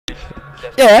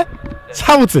Yeah, it's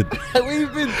Hamilton. Where you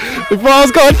been? Before I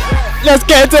was gone, let's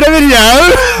get into the video.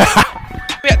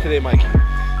 Where we at today, Mikey?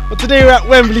 Well, today we're at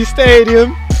Wembley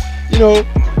Stadium. You know,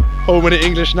 home of the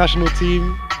English national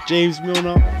team. James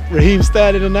Milner, Raheem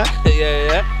Sterling and that.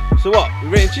 Yeah. So what? We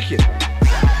rating chicken?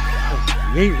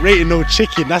 We ain't rating no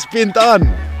chicken, that's been done.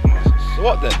 So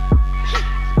what then?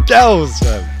 Girls,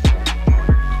 fam.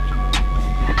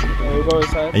 We'll go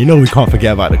inside. And you know we can't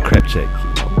forget about the crepe check.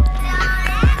 You know?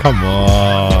 Come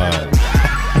on.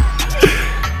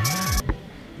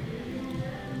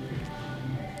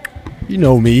 You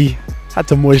know me. Had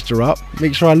to moisture up,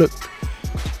 make sure I look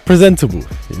presentable,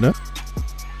 you know?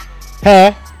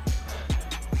 Hair.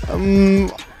 I'm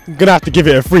gonna have to give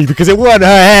it a 3 because it wasn't her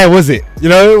hair, was it? You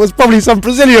know, it was probably some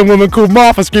Brazilian woman called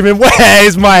Martha screaming, "Where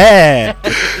is my hair?"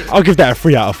 I'll give that a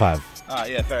 3 out of 5. Ah,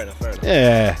 yeah, fair enough.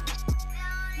 Yeah.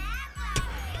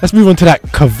 Let's move on to that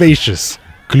curvaceous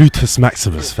gluteus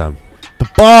maximus, fam. The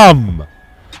bum.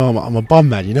 I'm a bum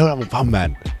man, you know? I'm a bum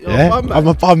man. I'm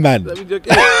a bum man. Let me do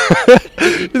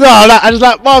it. No, I just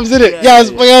like bums, innit? Yeah, I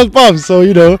was bums. So,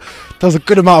 you know, there was a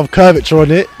good amount of curvature on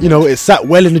it. You know, it sat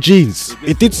well in the jeans.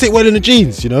 It did sit well in the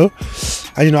jeans, you know?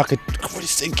 And, you know, I could really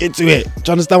sink into it. Do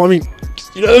you understand what I mean?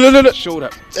 You know, no. Shoulder.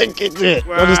 Sink into it.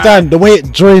 You understand? The way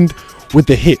it joined with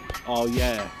the hip. Oh,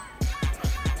 yeah.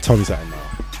 Tell me something now.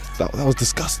 That was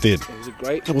disgusting. Was it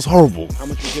great? That was horrible. How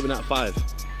much are you giving out of 5?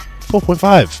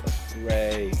 4.5.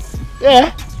 Great.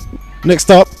 Yeah.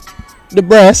 Next up, the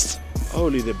breast.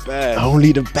 Only the best.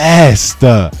 Only the best.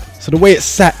 So the way it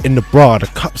sat in the bra, the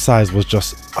cup size was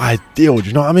just ideal. Do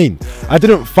you know what I mean? I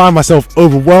didn't find myself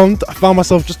overwhelmed. I found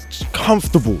myself just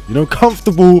comfortable. You know,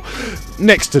 comfortable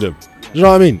next to them. Do you know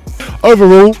what I mean?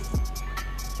 Overall,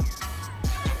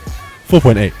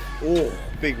 4.8. Oh,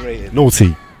 big rating.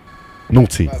 Naughty.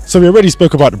 So we already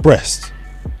spoke about the breast.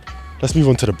 Let's move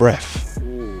on to the breath.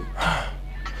 Ooh.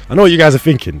 I know what you guys are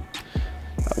thinking.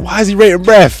 Why is he rating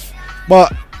breath?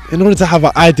 But in order to have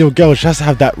an ideal girl, she has to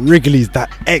have that Wrigley's, that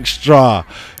extra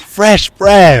fresh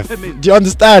breath. Do you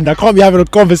understand? I can't be having a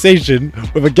conversation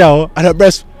with a girl and her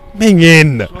breath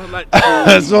minging.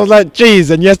 It smells like cheese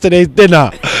and yesterday's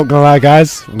dinner. Not gonna lie,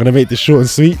 guys, I'm gonna make this short and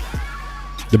sweet.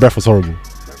 The breath was horrible.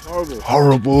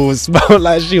 Horrible. It smelled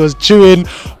like she was chewing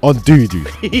on doo-doo.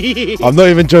 I'm not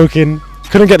even joking.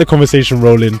 Couldn't get the conversation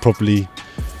rolling properly.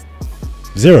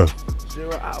 0.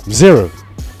 0.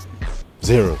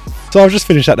 So I've just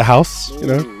finished at the house, you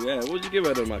know. Yeah, what did you give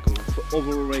her then, Michael? For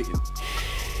overall rating?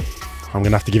 I'm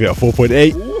gonna have to give it a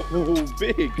 4.8. Ooh,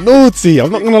 big. Naughty.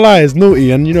 I'm not gonna lie, it's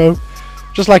naughty, and you know,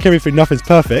 just like everything, nothing's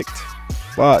perfect.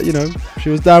 But you know, she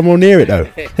was damn well near it though.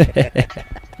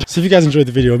 So if you guys enjoyed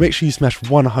the video, make sure you smash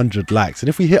 100 likes. And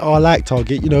if we hit our like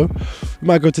target, you know, we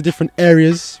might go to different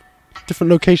areas,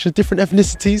 different locations, different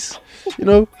ethnicities. You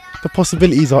know, the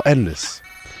possibilities are endless.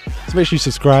 So make sure you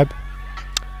subscribe,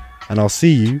 and I'll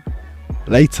see you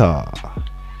later.